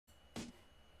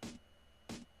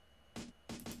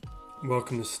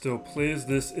Welcome to Still Plays.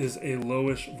 This is a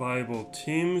lowish viable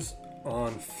teams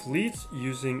on fleet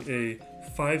using a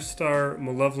 5-star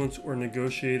Malevolence or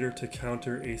Negotiator to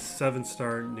counter a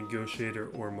 7-star Negotiator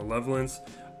or Malevolence.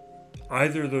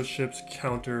 Either of those ships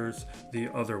counters the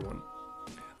other one.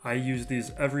 I use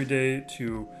these every day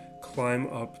to climb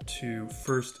up to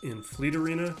first in Fleet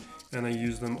Arena, and I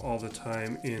use them all the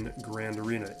time in Grand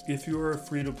Arena. If you are a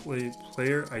free-to-play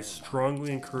player, I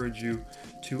strongly encourage you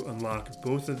to unlock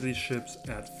both of these ships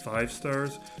at 5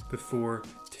 stars before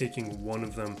taking one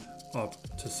of them up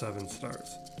to 7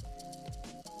 stars.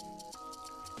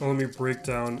 Now let me break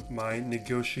down my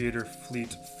Negotiator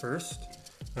fleet first.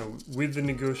 Now, with the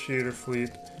Negotiator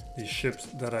fleet, the ships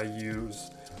that I use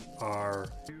are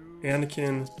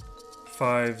Anakin,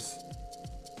 Fives,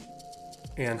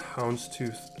 and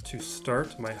Houndstooth to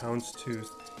start. My Houndstooth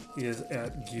is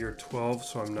at gear 12,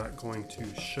 so I'm not going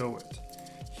to show it.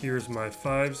 Here's my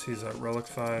Fives. He's at Relic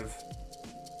 5.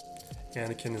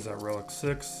 Anakin is at Relic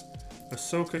 6.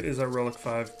 Ahsoka is at Relic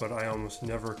 5, but I almost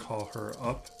never call her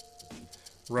up.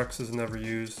 Rex is never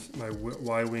used. My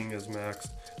Y-Wing is maxed.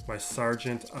 My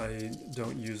Sergeant I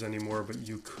don't use anymore, but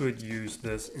you could use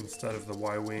this instead of the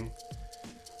Y-Wing.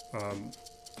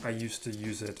 I used to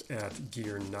use it at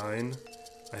gear 9.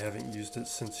 I haven't used it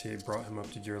since he brought him up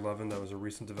to gear 11. That was a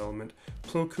recent development.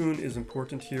 Plo Koon is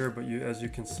important here, but as you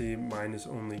can see, mine is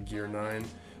only gear 9.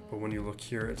 But when you look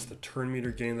here, it's the turn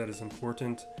meter gain that is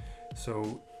important.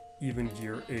 So even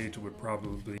gear 8 would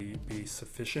probably be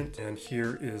sufficient. And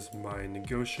here is my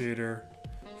Negotiator.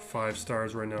 5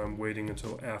 stars right now. I'm waiting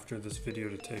until after this video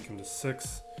to take him to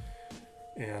 6.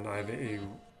 And I have a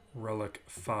Relic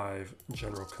 5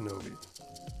 General Kenobi.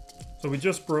 So we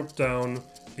just broke down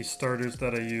the starters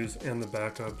that I use and the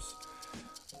backups.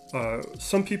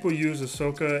 Some people use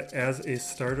Ahsoka as a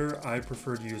starter. I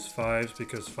prefer to use Fives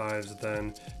because Fives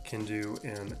then can do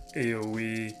an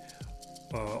AoE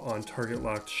on target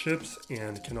locked ships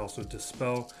and can also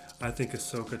dispel. I think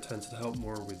Ahsoka tends to help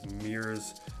more with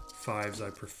mirrors. Fives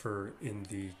I prefer in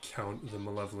the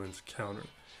Malevolence counter.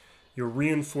 Your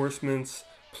reinforcements,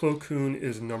 Plo Koon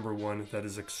is number 1. That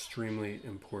is extremely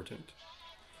important.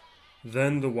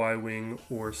 Then the Y-Wing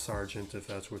or Sergeant if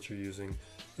that's what you're using.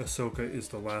 Ahsoka is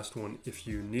the last one if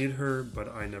you need her, but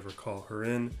I never call her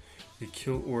in. The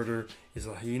kill order is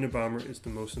a Hyena Bomber is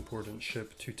the most important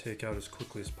ship to take out as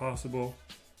quickly as possible.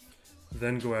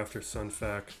 Then go after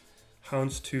Sunfac.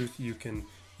 Houndstooth you can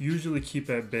usually keep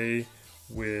at bay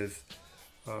with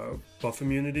buff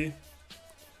immunity.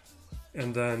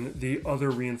 And then the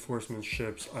other reinforcement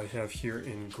ships I have here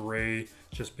in gray,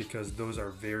 just because those are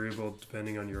variable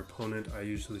depending on your opponent. I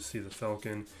usually see the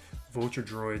Falcon. Vulture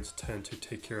droids tend to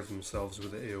take care of themselves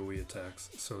with the AoE attacks,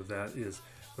 so that is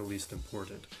the least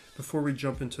important. Before we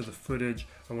jump into the footage,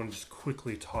 I want to just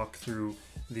quickly talk through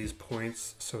these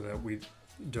points so that we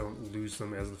don't lose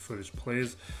them as the footage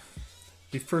plays.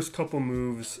 The first couple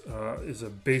moves is a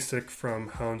basic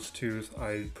from Houndstooth.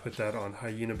 I put that on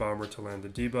Hyena Bomber to land the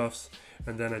debuffs,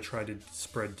 and then I try to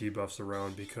spread debuffs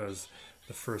around because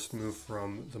the first move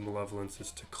from the Malevolence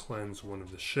is to cleanse one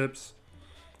of the ships.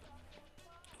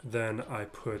 Then I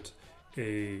put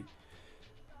the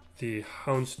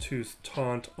Houndstooth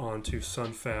taunt onto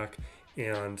Sunfac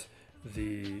and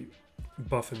the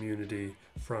buff immunity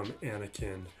from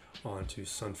Anakin onto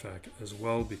Sunfac as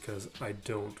well because I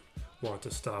don't want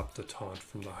to stop the taunt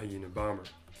from the Hyena Bomber.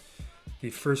 The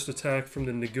first attack from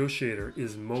the Negotiator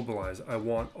is Mobilize. I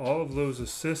want all of those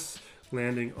assists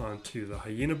landing onto the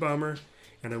Hyena Bomber,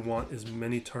 and I want as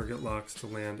many target locks to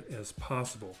land as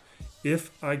possible.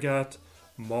 If I got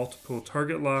multiple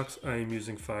target locks, I am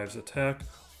using Fives attack,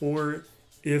 or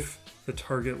if the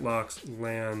target locks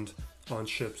land on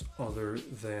ships other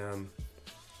than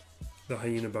the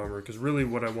Hyena Bomber, because really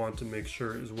what I want to make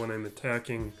sure is when I'm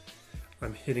attacking,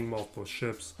 I'm hitting multiple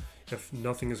ships. If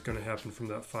nothing is going to happen from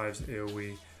that 5's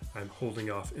AoE, I'm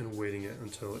holding off and waiting it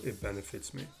until it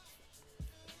benefits me.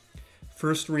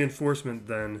 First reinforcement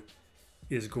then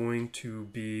is going to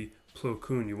be Plo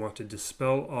Koon. You want to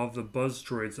dispel all the buzz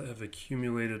droids that have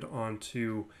accumulated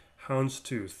onto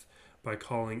Houndstooth by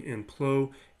calling in Plo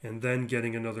and then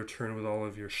getting another turn with all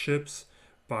of your ships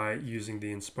by using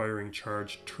the Inspiring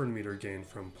Charge turn meter gain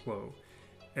from Plo.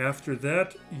 After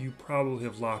that, you probably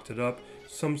have locked it up.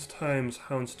 Sometimes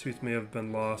Houndstooth may have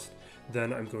been lost.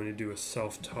 Then I'm going to do a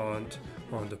self-taunt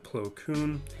onto Plo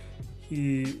Koon.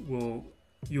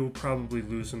 You'll probably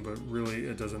lose him, but really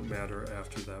it doesn't matter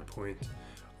after that point.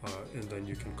 And then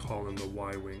you can call in the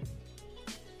Y-Wing.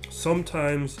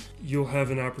 Sometimes you'll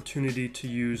have an opportunity to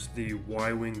use the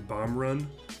Y-Wing bomb run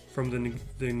from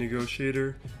the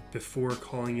Negotiator before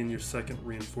calling in your second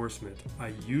reinforcement.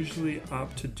 I usually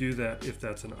opt to do that if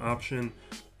that's an option.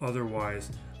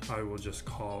 Otherwise, I will just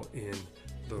call in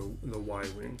the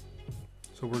Y-Wing.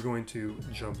 So we're going to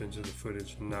jump into the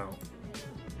footage now.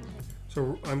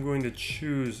 So I'm going to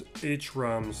choose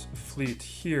HROM's fleet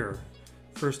here.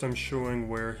 First, I'm showing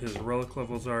where his relic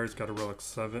levels are. He's got a relic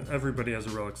 7. Everybody has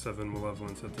a relic 7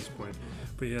 Malevolence at this point,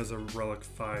 but he has a relic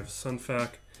 5 Sunfac.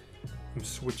 I'm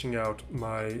switching out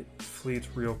my fleet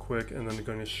real quick, and then I'm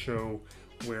going to show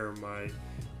where my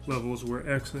levels were.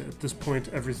 Actually, at this point,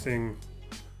 everything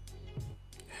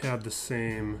had the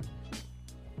same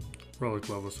relic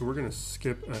level, so we're going to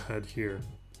skip ahead here.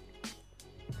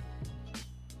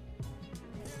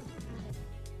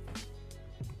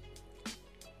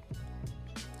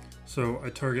 So I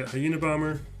target Hyena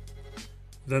Bomber,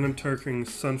 then I'm targeting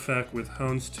Sunfac with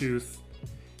Houndstooth,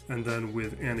 and then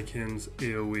with Anakin's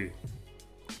AoE,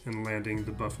 and landing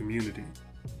the buff immunity.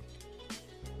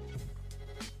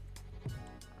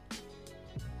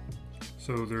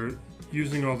 So they're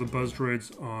using all the buzz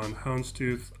droids on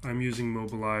Houndstooth. I'm using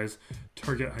Mobilize,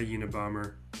 target Hyena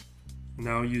Bomber,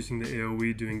 now using the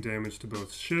AoE doing damage to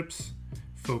both ships,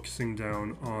 focusing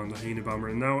down on the Hyena Bomber.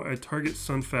 And now I target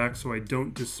Sunfac so I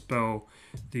don't dispel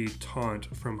the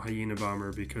taunt from Hyena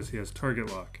Bomber because he has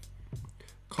target lock.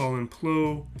 Call in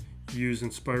Plo, use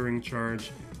Inspiring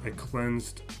Charge. I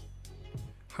cleansed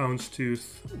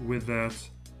Houndstooth with that,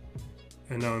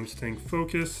 and now I'm staying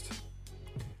focused.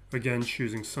 Again,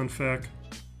 choosing Sunfac.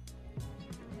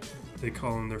 They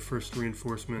call in their first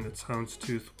reinforcement. It's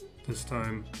Houndstooth this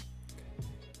time.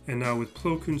 And now with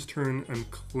Plo Koon's turn, I'm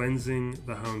cleansing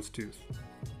the Houndstooth.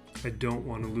 I don't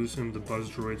want to lose him. The buzz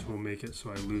droids will make it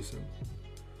so I lose him.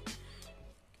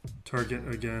 Target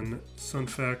again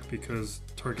Sunfac because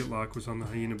target lock was on the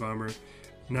Hyena Bomber.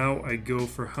 Now I go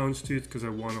for Houndstooth because I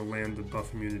want to land the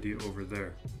buff immunity over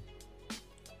there.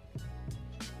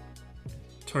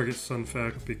 Target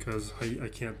Sunfac because I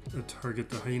can't target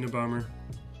the Hyena Bomber.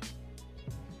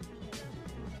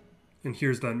 And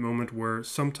here's that moment where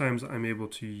sometimes I'm able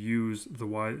to use the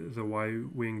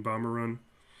Y-Wing Bomber Run,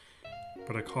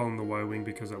 but I call him the Y-Wing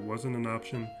because that wasn't an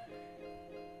option.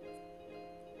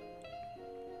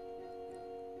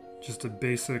 Just a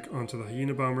basic onto the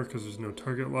Hyena Bomber because there's no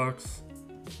target locks.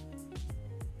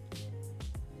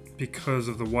 Because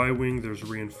of the Y-Wing, there's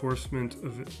reinforcement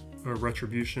of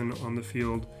Retribution on the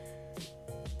field,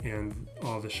 and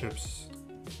all the ships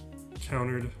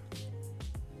countered.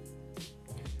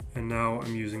 And now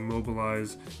I'm using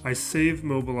Mobilize. I save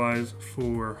Mobilize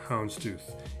for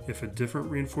Houndstooth. If a different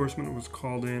reinforcement was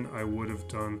called in, I would have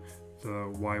done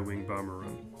the Y-Wing Bomber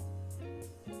Run.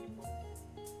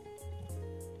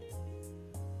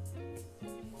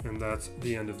 And that's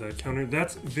the end of that counter.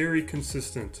 That's very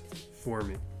consistent for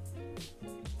me.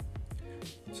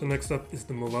 So next up is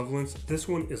the Malevolence. This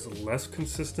one is less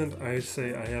consistent. I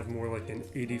say I have more like an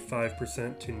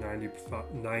 85% to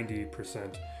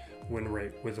 90% win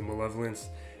rate with the Malevolence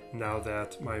now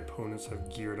that my opponents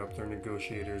have geared up their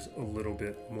Negotiators a little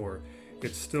bit more.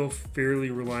 It's still fairly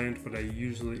reliant, but I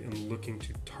usually am looking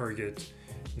to target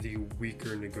the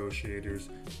weaker Negotiators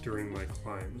during my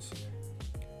climbs.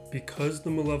 Because the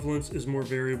Malevolence is more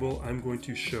variable, I'm going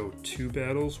to show two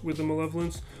battles with the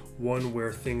Malevolence. One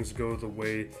where things go the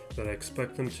way that I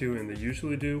expect them to and they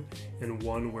usually do, and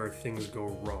one where things go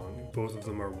wrong. Both of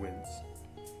them are wins.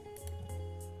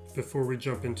 Before we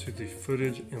jump into the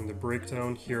footage and the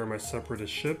breakdown, here are my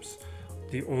separatist ships.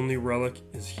 The only relic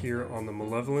is here on the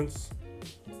Malevolence.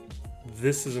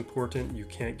 This is important. You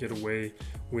can't get away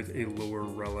with a lower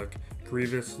relic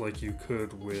Grievous like you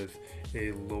could with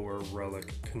a lower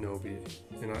relic Kenobi,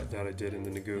 and that I did in the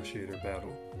Negotiator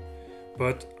battle.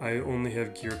 But I only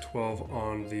have gear 12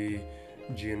 on the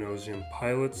Geonosian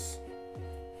pilots.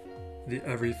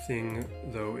 Everything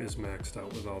though is maxed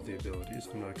out with all the abilities.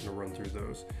 I'm not going to run through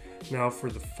those. Now for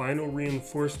the final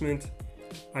reinforcement,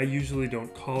 I usually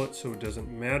don't call it so it doesn't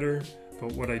matter,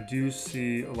 but what I do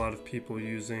see a lot of people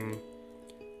using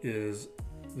is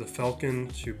the Falcon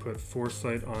to put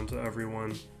Foresight onto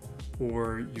everyone,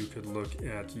 or you could look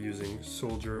at using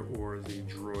Soldier or the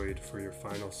Droid for your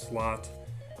final slot.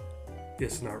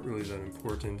 It's not really that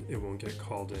important, it won't get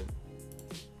called in.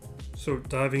 So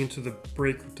diving into the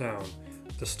breakdown,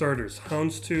 the starters: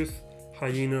 Houndstooth,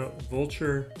 Hyena,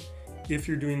 Vulture. If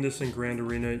you're doing this in Grand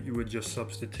Arena, you would just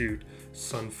substitute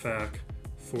Sunfac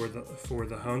for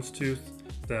the Houndstooth,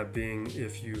 that being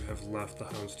if you have left the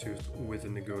Houndstooth with a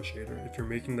Negotiator. If you're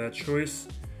making that choice,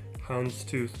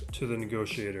 Houndstooth to the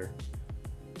Negotiator.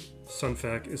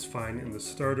 Sunfac is fine in the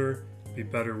starter, be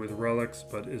better with relics,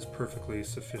 but is perfectly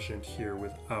sufficient here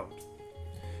without.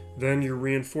 Then your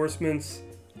reinforcements,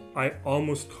 I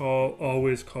always call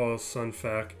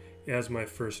Sunfac as my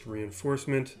first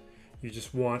reinforcement. You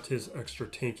just want his extra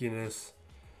tankiness.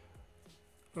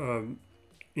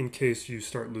 In case you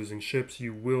start losing ships,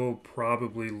 you will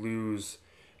probably lose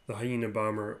the Hyena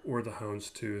Bomber or the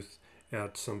Houndstooth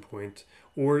at some point.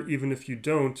 Or even if you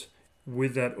don't,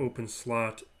 with that open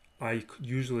slot, I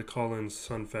usually call in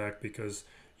Sunfac because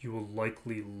you will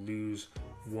likely lose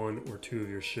one or two of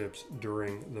your ships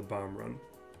during the bomb run.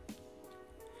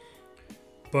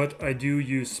 But I do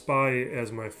use Spy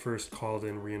as my first called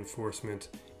in reinforcement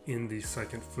in the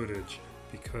second footage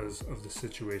because of the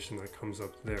situation that comes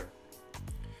up there.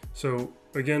 So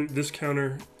again, this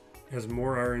counter has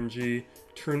more RNG.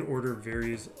 Turn order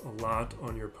varies a lot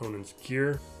on your opponent's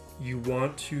gear. You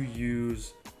want to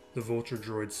use the Vulture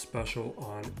Droid special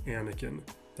on Anakin.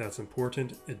 That's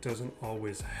important. It doesn't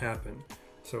always happen.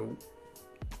 So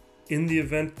in the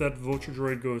event that Vulture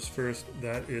Droid goes first,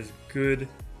 that is good.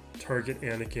 Target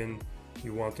Anakin.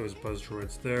 You want those buzz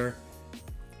droids there.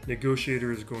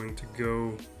 Negotiator is going to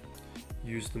go.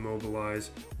 Use the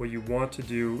mobilize. What you want to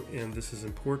do, and this is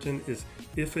important, is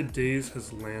if a daze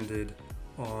has landed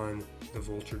on the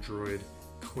Vulture Droid,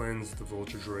 cleanse the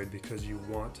Vulture Droid because you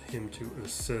want him to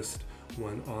assist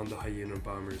when on the Hyena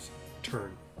Bomber's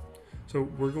turn. So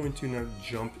we're going to now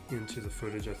jump into the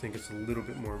footage. I think it's a little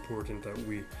bit more important that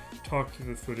we talk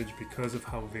through the footage because of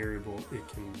how variable it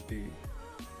can be.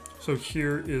 So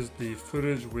here is the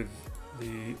footage with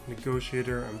the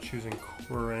Negotiator. I'm choosing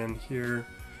Koran here.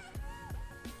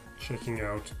 Checking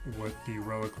out what the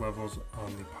relic levels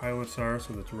on the pilots are.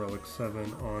 So that's relic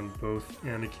 7 on both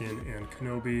Anakin and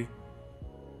Kenobi,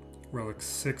 relic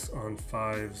 6 on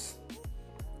 5s,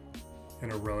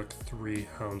 and a relic 3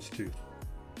 Houndstooth.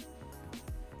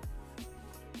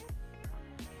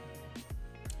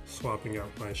 Swapping out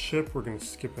my ship, we're going to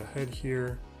skip ahead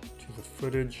here to the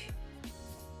footage.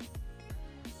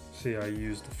 See, I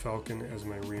used the Falcon as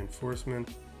my reinforcement.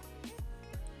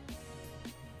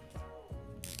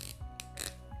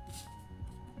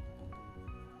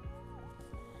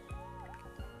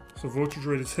 So Vulture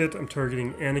Droid is hit. I'm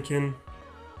targeting Anakin.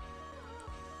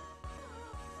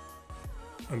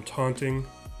 I'm taunting,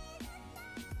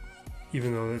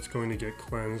 even though it's going to get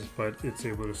cleansed, but it's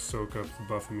able to soak up the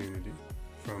buff immunity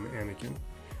from Anakin.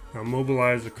 Now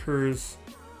mobilize occurs.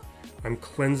 I'm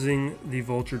cleansing the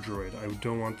Vulture Droid. I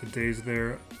don't want the daze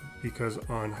there because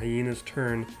on Hyena's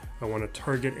turn, I want to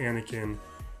target Anakin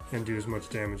and do as much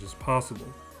damage as possible.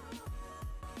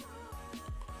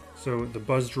 So the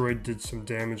Buzz Droid did some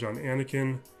damage on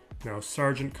Anakin. Now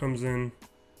Sergeant comes in.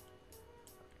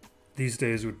 These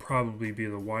days would probably be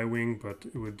the Y-Wing, but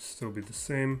it would still be the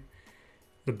same.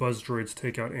 The Buzz Droids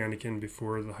take out Anakin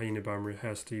before the Hyena Bomber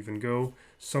has to even go.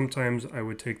 Sometimes I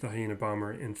would take the Hyena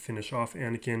Bomber and finish off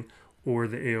Anakin, or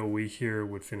the AoE here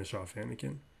would finish off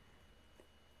Anakin.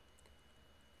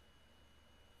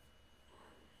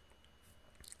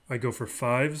 I go for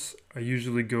 5s. I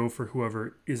usually go for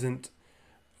whoever isn't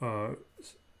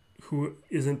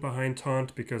behind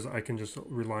taunt because I can just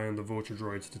rely on the Vulture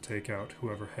Droids to take out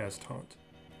whoever has taunt.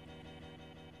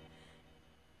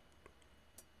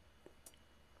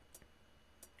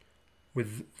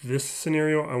 With this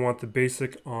scenario, I want the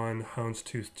basic on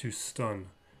Houndstooth to stun.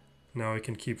 Now I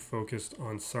can keep focused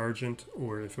on Sergeant,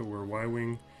 or if it were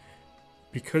Y-Wing.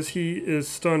 Because he is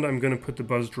stunned, I'm going to put the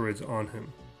Buzz Droids on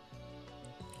him.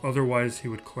 Otherwise, he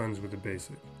would cleanse with the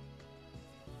basic.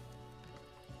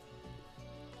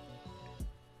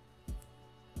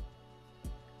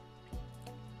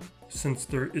 Since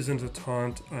there isn't a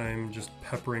taunt, I'm just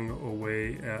peppering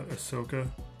away at Ahsoka.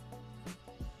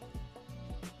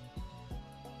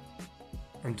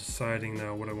 I'm deciding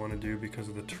now what I want to do because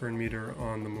of the turn meter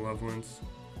on the Malevolence.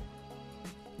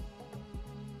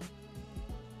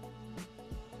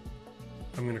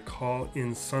 I'm going to call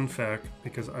in Sunfac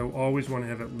because I always want to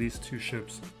have at least 2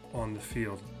 ships on the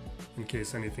field in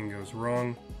case anything goes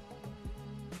wrong.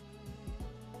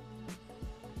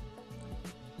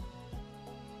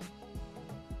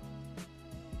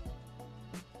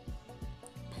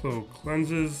 Plo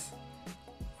cleanses.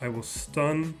 I will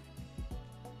stun.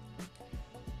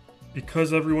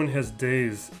 Because everyone has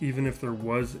daze, even if there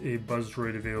was a Buzz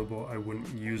Droid available, I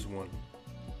wouldn't use one.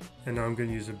 And now I'm going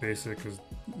to use a basic because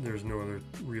there's no other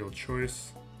real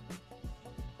choice.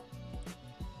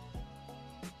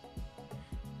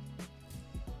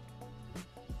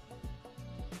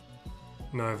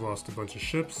 Now I've lost a bunch of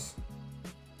ships.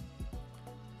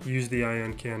 Use the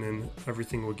ion cannon,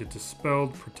 everything will get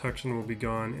dispelled, protection will be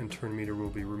gone, and turn meter will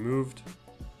be removed.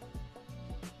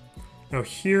 Now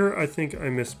here I think I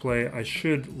misplay. I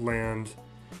should land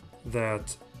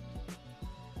that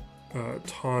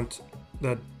taunt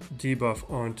that debuff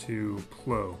onto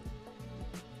Plo.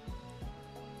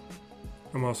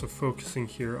 I'm also focusing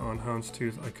here on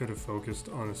Houndstooth. I could have focused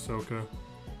on Ahsoka.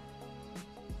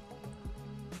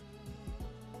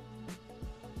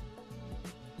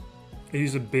 I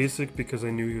used a basic because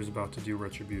I knew he was about to do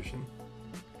Retribution.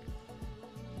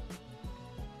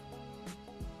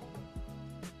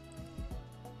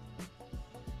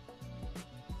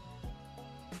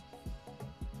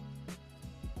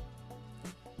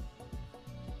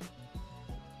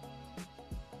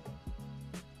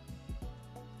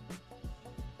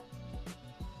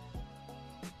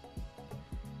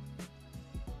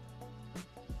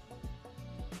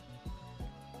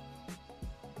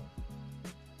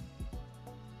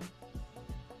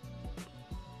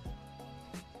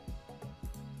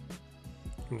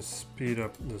 I'm going to speed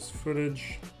up this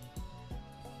footage.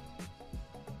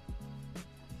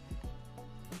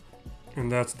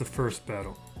 And that's the first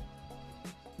battle.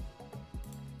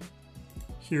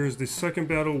 Here's the second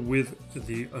battle with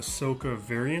the Ahsoka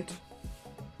variant.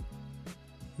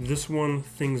 This one,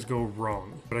 things go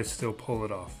wrong, but I still pull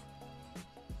it off.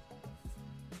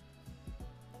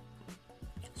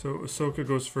 So Ahsoka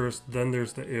goes first, then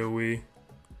there's the AoE.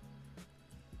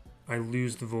 I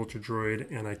lose the Vulture Droid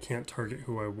and I can't target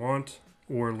who I want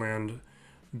or land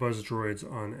Buzz Droids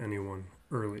on anyone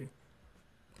early.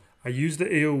 I use the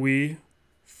AoE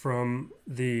from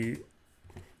the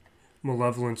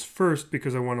Malevolence first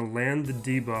because I want to land the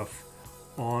debuff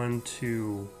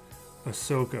onto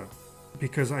Ahsoka,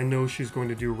 because I know she's going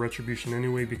to do Retribution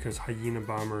anyway, because Hyena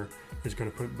Bomber is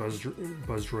going to put Buzz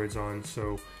Droids on.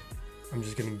 So I'm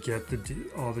just going to get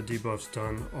all the debuffs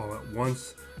done all at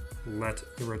once, let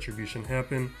the Retribution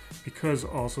happen, because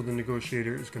also the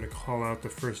Negotiator is going to call out the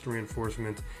first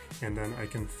reinforcement, and then I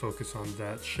can focus on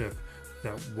that ship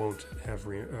that won't have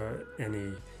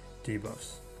any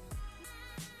debuffs.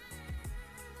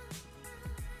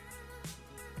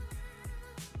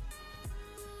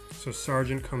 So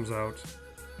Sergeant comes out.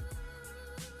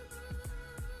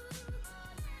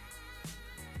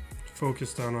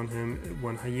 Focus down on him.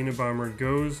 When Hyena Bomber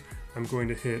goes, I'm going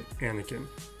to hit Anakin.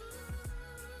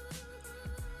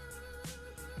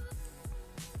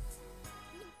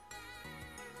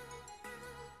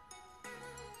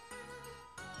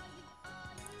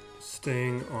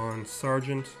 Staying on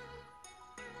Sergeant.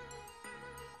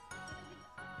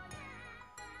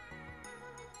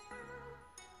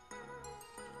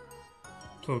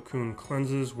 Plo Koon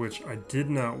cleanses, which I did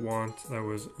not want. That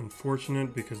was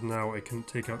unfortunate because now I can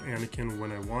take out Anakin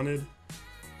when I wanted.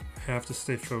 I have to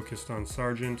stay focused on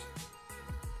Sergeant.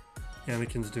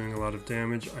 Anakin's doing a lot of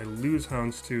damage. I lose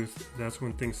Houndstooth. That's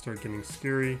when things start getting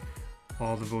scary.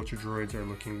 All the Vulture Droids are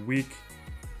looking weak,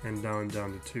 and now I'm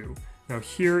down to 2. Now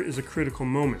here is a critical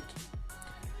moment.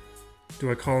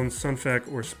 Do I call in Sunfac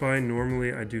or Spy?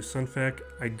 Normally I do Sunfac.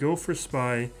 I go for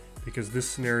Spy because this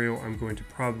scenario I'm going to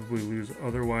probably lose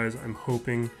otherwise. I'm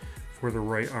hoping for the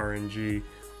right RNG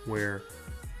where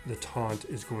the taunt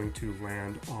is going to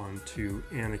land onto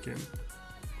Anakin.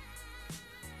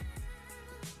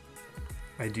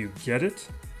 I do get it.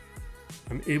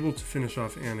 I'm able to finish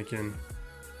off Anakin.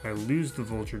 I lose the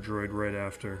Vulture Droid right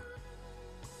after.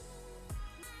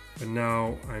 But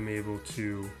now I'm able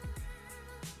to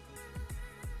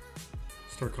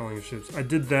start calling the ships. I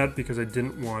did that because I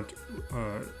didn't want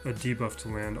a debuff to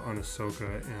land on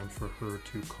Ahsoka and for her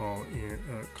to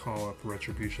call up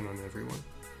Retribution on everyone.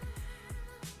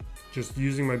 Just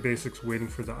using my basics, waiting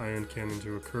for the ion cannon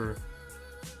to occur.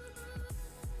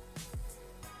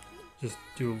 Just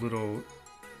do a little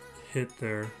hit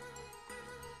there.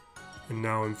 And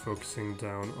now I'm focusing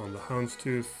down on the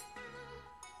Houndstooth.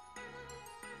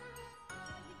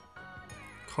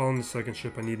 Calling the second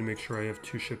ship, I need to make sure I have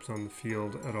 2 ships on the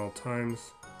field at all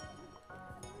times.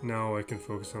 Now I can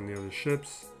focus on the other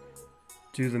ships.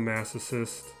 Do the mass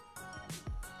assist.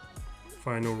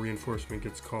 Final reinforcement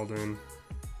gets called in.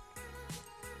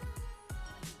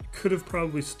 Could have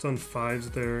probably stunned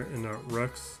 5s there and not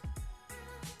Rex.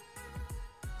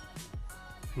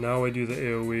 Now I do the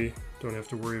AoE, don't have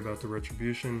to worry about the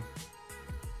Retribution.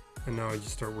 And now I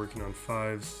just start working on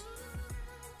 5s.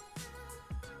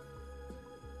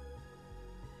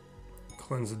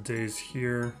 Cleanse the days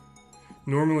here.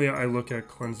 Normally I look at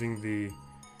cleansing the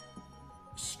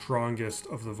strongest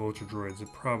of the Vulture Droids. It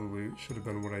probably should have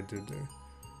been what I did there.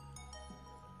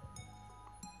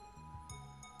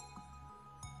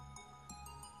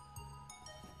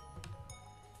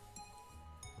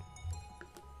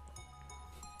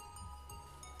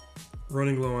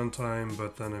 Running low on time,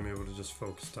 but then I'm able to just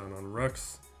focus down on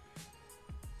Rex.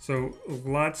 So a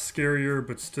lot scarier,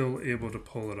 but still able to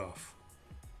pull it off.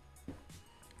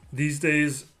 These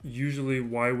days, usually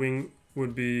Y-Wing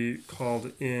would be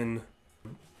called in.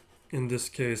 In this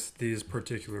case, these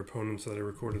particular opponents that I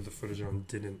recorded the footage on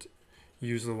didn't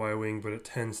use the Y-Wing, but it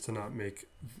tends to not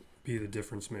be the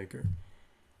difference maker.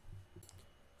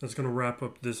 That's going to wrap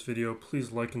up this video.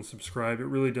 Please like and subscribe. It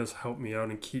really does help me out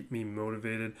and keep me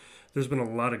motivated. There's been a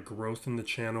lot of growth in the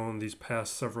channel in these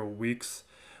past several weeks.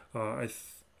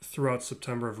 Throughout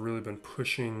September, I've really been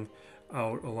pushing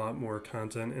out a lot more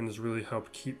content, and has really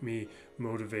helped keep me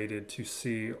motivated to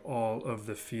see all of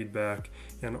the feedback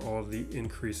and all of the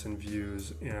increase in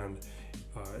views and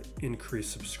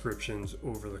increased subscriptions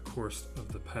over the course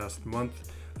of the past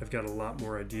month. I've got a lot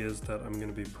more ideas that I'm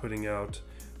going to be putting out,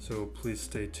 so please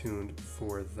stay tuned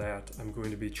for that. I'm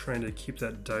going to be trying to keep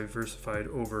that diversified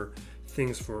over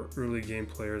things for early game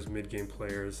players, mid game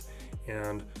players,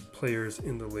 and players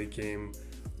in the late game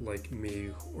like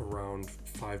me, around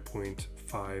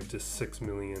 5.5 to 6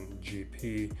 million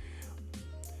GP.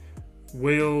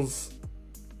 Wales,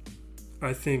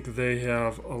 I think they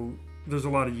have there's a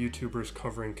lot of YouTubers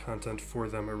covering content for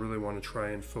them. I really want to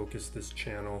try and focus this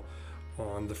channel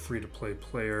on the free-to-play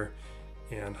player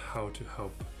and how to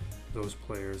help those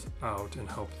players out and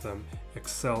help them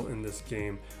excel in this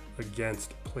game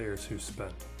against players who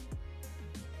spend.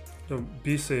 So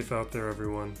be safe out there,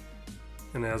 everyone.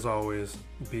 And as always,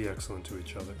 be excellent to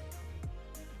each other.